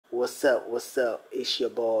What's up? What's up? It's your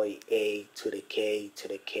boy A to the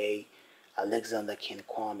K, Alexander King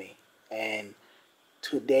Kwame, and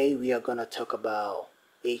today we are gonna talk about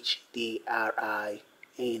HDRI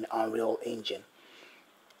in Unreal Engine.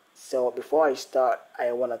 So before I start,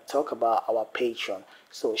 I wanna talk about our Patreon.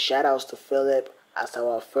 So shout outs to Philip as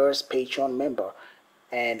our first Patreon member,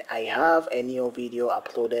 and I have a new video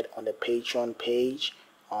uploaded on the Patreon page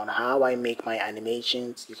on how I make my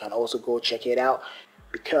animations. You can also go check it out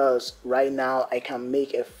because right now I can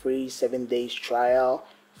make a free 7 days trial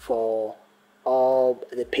for all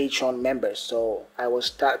the Patreon members. So I will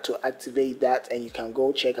start to activate that, and you can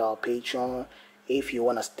go check our Patreon. If you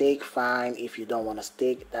want to stick, fine. If you don't want to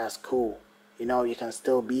stick, that's cool. You know, you can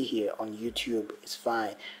still be here on YouTube. It's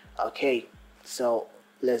fine. Okay, so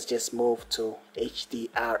let's just move to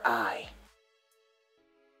HDRI.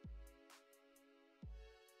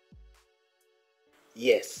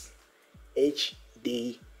 Yes, HDRI.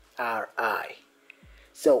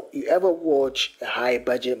 So you ever watch a high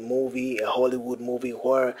budget movie, a Hollywood movie,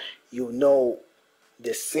 where you know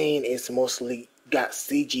the scene is mostly got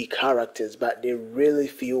CG characters, but they really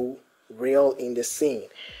feel real in the scene?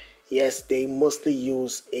 Yes, they mostly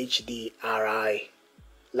use HDRI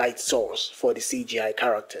light source for the CGI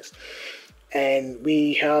characters. And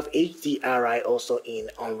we have HDRI also in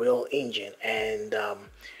Unreal Engine, and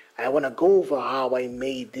I want to go over how I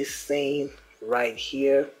made this scene right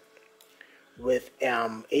here with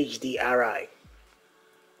HDRI.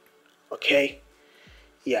 Okay,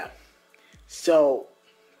 yeah. So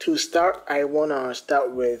to start, I want to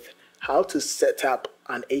start with how to set up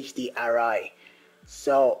an HDRI.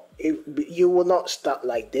 So you will not start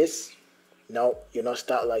like this. No, you not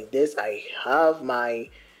start like this. I have my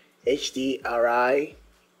HDRI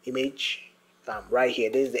image right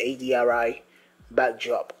here. This is the HDRI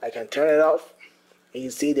backdrop. I can turn it off and you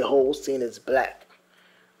see the whole scene is black.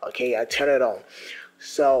 Okay, I turn it on.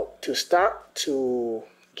 So to start to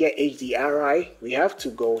get HDRI, we have to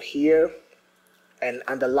go here, and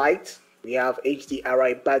under light we have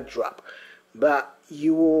HDRI backdrop. But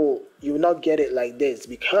you will not get it like this,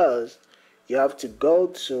 because you have to go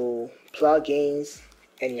to plugins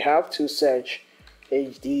and you have to search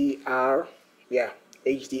HDRI,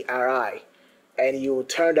 and you will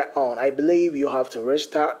turn that on. I believe you have to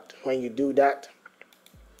restart when you do that.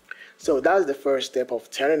 So that's the first step of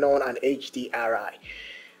turning on an HDRI.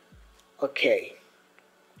 Okay,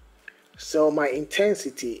 so my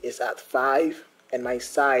intensity is at 5 and my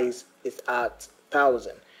size is at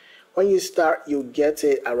 1000. When you start, you get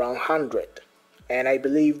it around 100, and I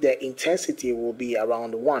believe the intensity will be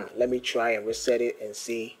around 1. Let me try and reset it and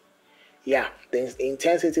see. Yeah, the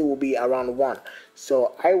intensity will be around 1.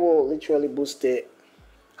 So I will literally boost it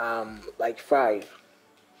like 5.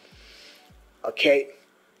 Okay,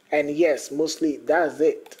 and yes, mostly that's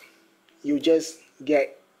it. You just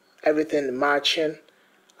get everything matching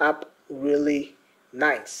up really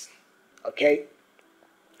nice. Okay,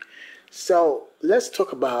 so let's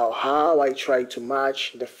talk about how I try to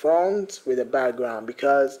match the front with the background,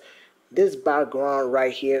 because this background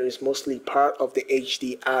right here is mostly part of the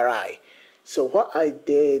HDRI. So what I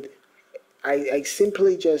did, I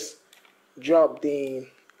simply just dropped in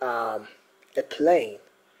a plane,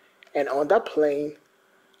 and on that plane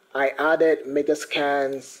I added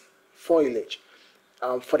Megascan's foliage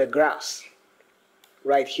for the grass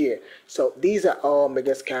right here. So these are all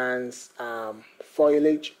Megascan's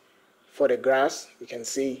foliage for the grass. You can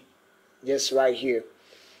see just right here.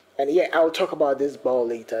 And yeah, I'll talk about this ball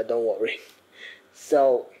later, don't worry.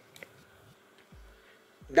 So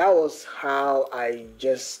that was how you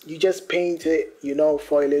just paint it, you know,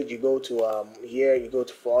 foliage. You go to here, you go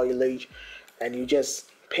to foliage, and you just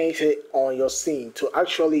paint it on your scene to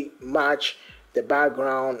actually match the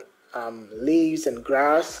background leaves and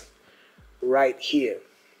grass right here.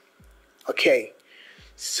 Okay,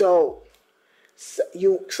 so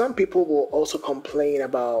some people will also complain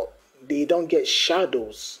about they don't get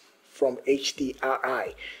shadows from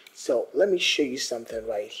HDRI. So let me show you something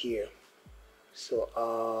right here. So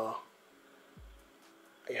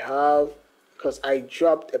I have, because I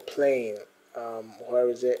dropped a plane. Where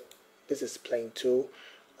is it? This is plane 2.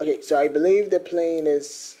 Okay, so I believe the plane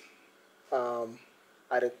is at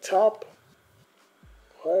the top.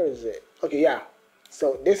 Where is it? Okay, yeah.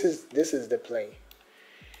 So this is the plane.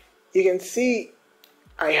 You can see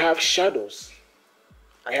I have shadows.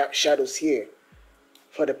 I have shadows here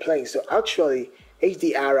for the plane. So actually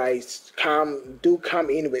HDRIs do come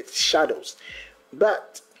in with shadows,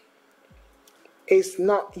 but it's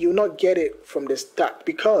not, you not get it from the start,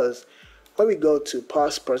 because when we go to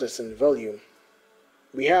post processing volume,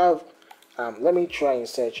 we have let me try and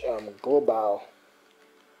search global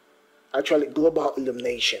actually global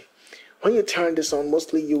illumination. When you turn this on,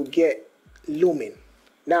 mostly you get lumen.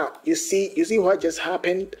 Now you see what just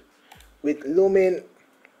happened with lumen.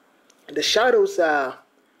 The shadows are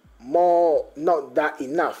more not that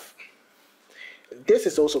enough. This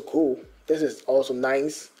is also cool. This is also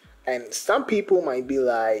nice. And some people might be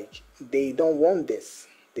like, they don't want this.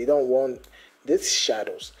 They don't want these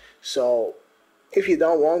shadows. So if you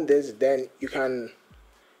don't want this, then you can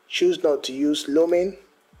choose not to use lumen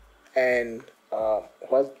and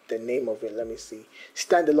what's the name of it? Let me see.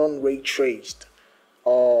 Standalone ray traced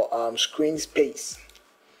or screen space.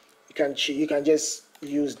 You can just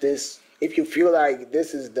use this if you feel like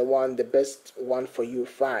this is the best one for you.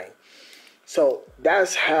 Fine. So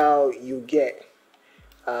that's how you get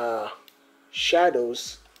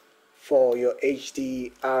shadows for your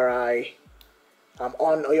HDRI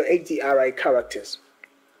on your HDRI characters.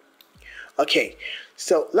 Okay,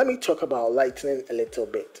 so let me talk about lightning a little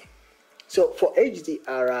bit. So for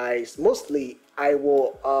HDRIs, mostly I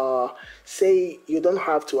will say you don't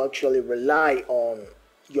have to actually rely on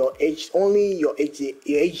your HDRI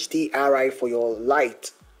for your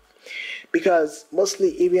light, because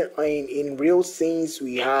mostly even in real scenes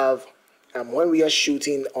we have when we are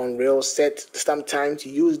shooting on real set, sometimes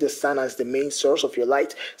you use the sun as the main source of your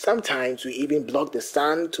light. Sometimes we even block the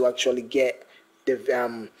sun to actually get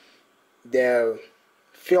the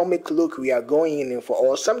filmic look we are going in for,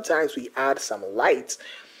 or sometimes we add some light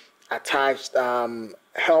attached,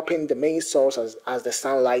 helping the main source as the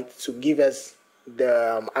sunlight to give us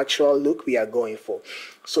the actual look we are going for.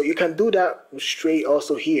 So you can do that straight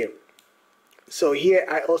also here. So here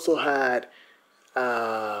I also had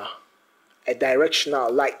a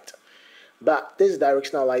directional light, but this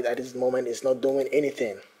directional light at this moment is not doing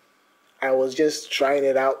anything. I was just trying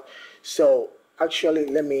it out. So actually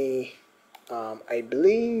let me I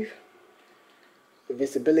believe the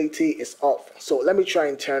visibility is off, so let me try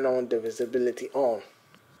and turn on the visibility on.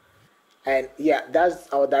 And yeah, that's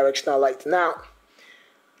our directional light. Now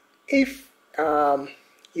if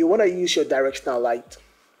you want to use your directional light,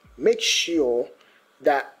 make sure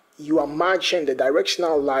that you are matching the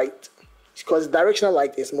directional light, because directional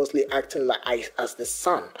light is mostly acting like as the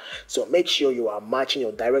sun. So make sure you are matching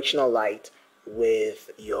your directional light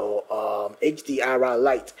with your HDRI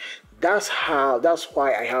light. That's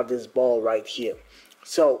why I have this ball right here.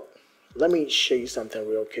 So let me show you something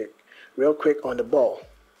real quick on the ball.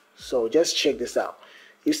 So just check this out.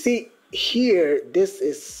 You see here, this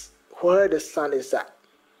is where the sun is at.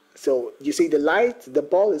 So you see the light, the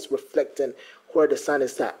ball is reflecting where the sun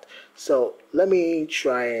is at. So let me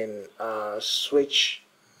try and switch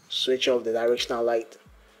off the directional light.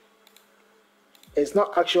 It's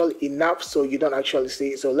not actually enough, so you don't actually see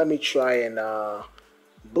it. So let me try and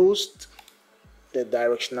boost the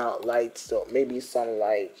directional light, so maybe something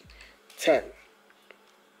like 10.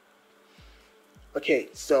 Okay,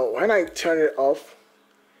 so when I turn it off,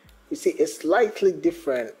 you see it's slightly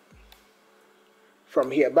different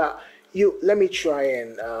from here, but let me try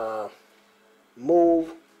and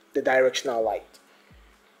move the directional light.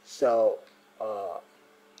 So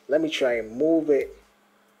let me try and move it.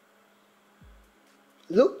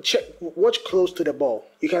 Look, check, watch close to the ball.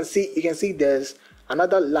 You can see there's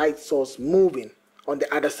another light source moving on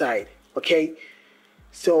the other side. Okay,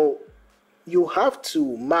 so you have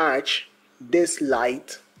to match this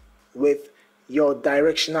light with your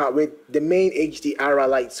directional, with the main HDRI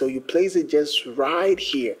light. So you place it just right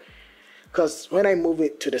here, because when I move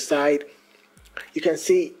it to the side, you can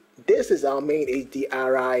see this is our main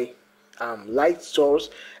HDRI light source,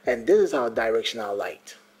 and this is our directional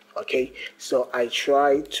light. Okay, so I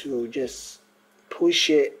try to just push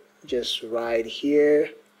it just right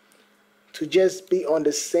here to just be on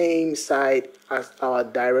the same side as our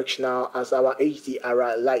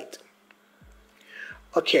HDRI light.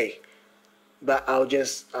 Okay, but I'll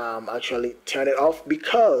just actually turn it off,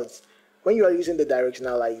 because when you are using the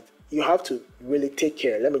directional light, you have to really take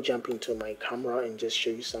care. Let me jump into my camera and just show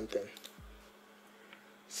you something.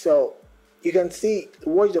 So you can see,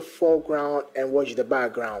 watch the foreground and watch the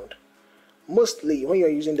background. Mostly when you're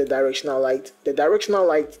using the directional light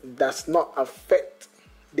does not affect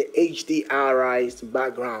the HDRI's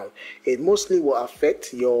background. It mostly will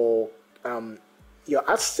affect your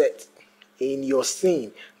asset in your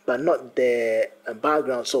scene, but not the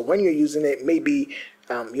background. So when you're using it, maybe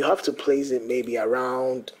you have to place it maybe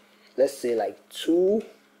around, let's say like 2,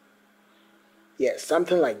 yeah,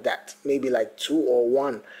 something like that, maybe like 2 or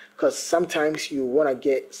 1, because sometimes you want to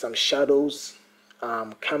get some shadows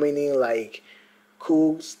coming in, like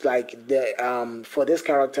cool, like the for this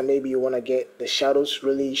character, maybe you want to get the shadows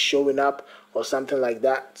really showing up or something like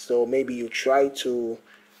that. So maybe you try to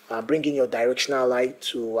bring in your directional light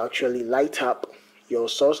to actually light up your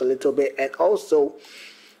source a little bit, and also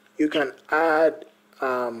you can add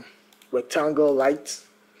rectangle light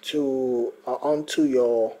to onto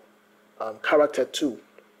your character too.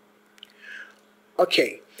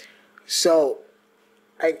 Okay, so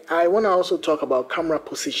I want to also talk about camera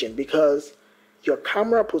position, because your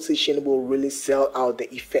camera position will really sell out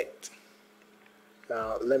the effect.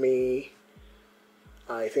 Now let me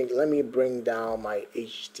bring down my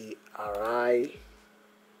HDRI.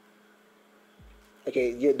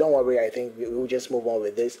 Okay, you don't worry, I think we'll just move on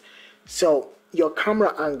with this. So your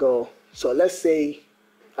camera angle, so let's say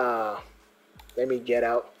let me get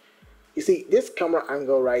out. You see, this camera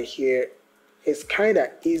angle right here is kind of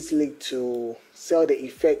easily to sell the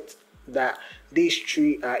effect that these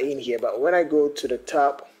three are in here, but when I go to the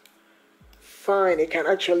top, fine, it can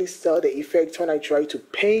actually sell the effect when I try to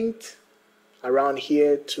paint around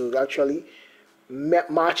here to actually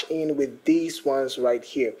match in with these ones right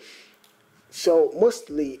here. So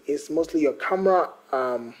it's mostly your camera.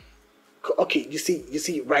 Okay, you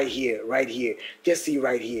see right here, just see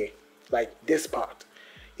right here, like this part.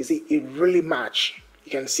 You see, it really match.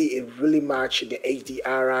 You can see it really match the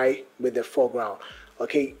HDRI with the foreground.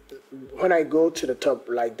 Okay, when I go to the top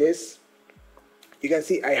like this, you can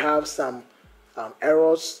see I have some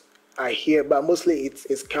errors here, but mostly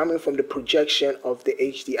it's coming from the projection of the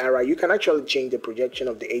HDRI. You can actually change the projection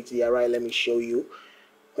of the HDRI. Let me show you.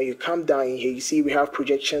 When you come down in here, you see we have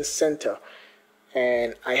projection center,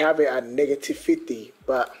 and I have it at -50,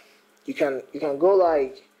 but you can go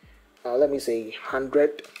like let me say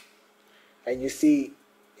 100, and you see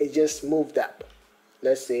it just moved up.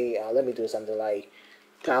 Let's say let me do something like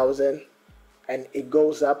 1000, and it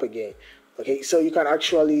goes up again. Okay, so you can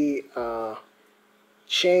actually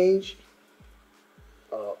change.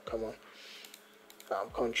 Oh, come on.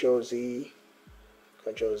 Control Z.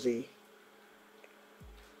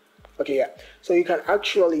 Okay, yeah. So you can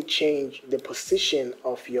actually change the position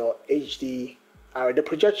of your HDRI, the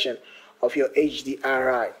projection of your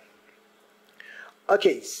HDRI.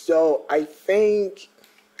 Okay, so I think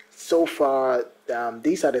so far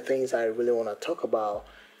these are the things I really want to talk about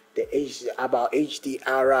about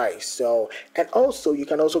HDRI. So, and also you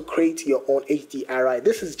can also create your own HDRI.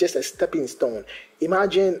 This is just a stepping stone.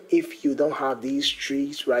 Imagine if you don't have these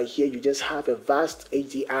trees right here, you just have a vast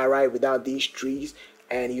HDRI without these trees,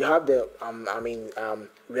 and you have the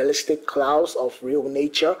realistic clouds of real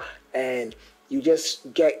nature, and you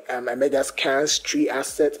just get a mega scans tree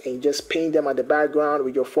assets and you just paint them at the background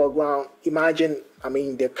with your foreground. Imagine,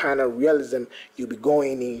 the kind of realism you'll be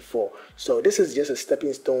going in for. So this is just a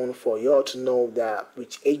stepping stone for you all to know that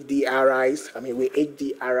with HDRIs,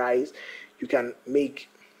 you can make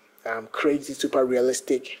crazy, super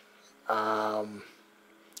realistic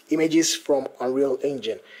images from Unreal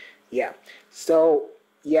Engine. Yeah. So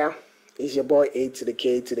yeah, it's your boy A to the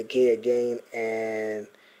K again, and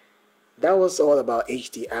that was all about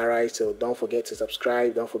HDRI. So don't forget to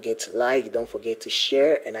subscribe, don't forget to like, don't forget to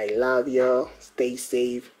share, and I love y'all. Stay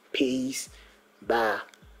safe. Peace. Bye.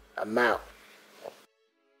 I'm out.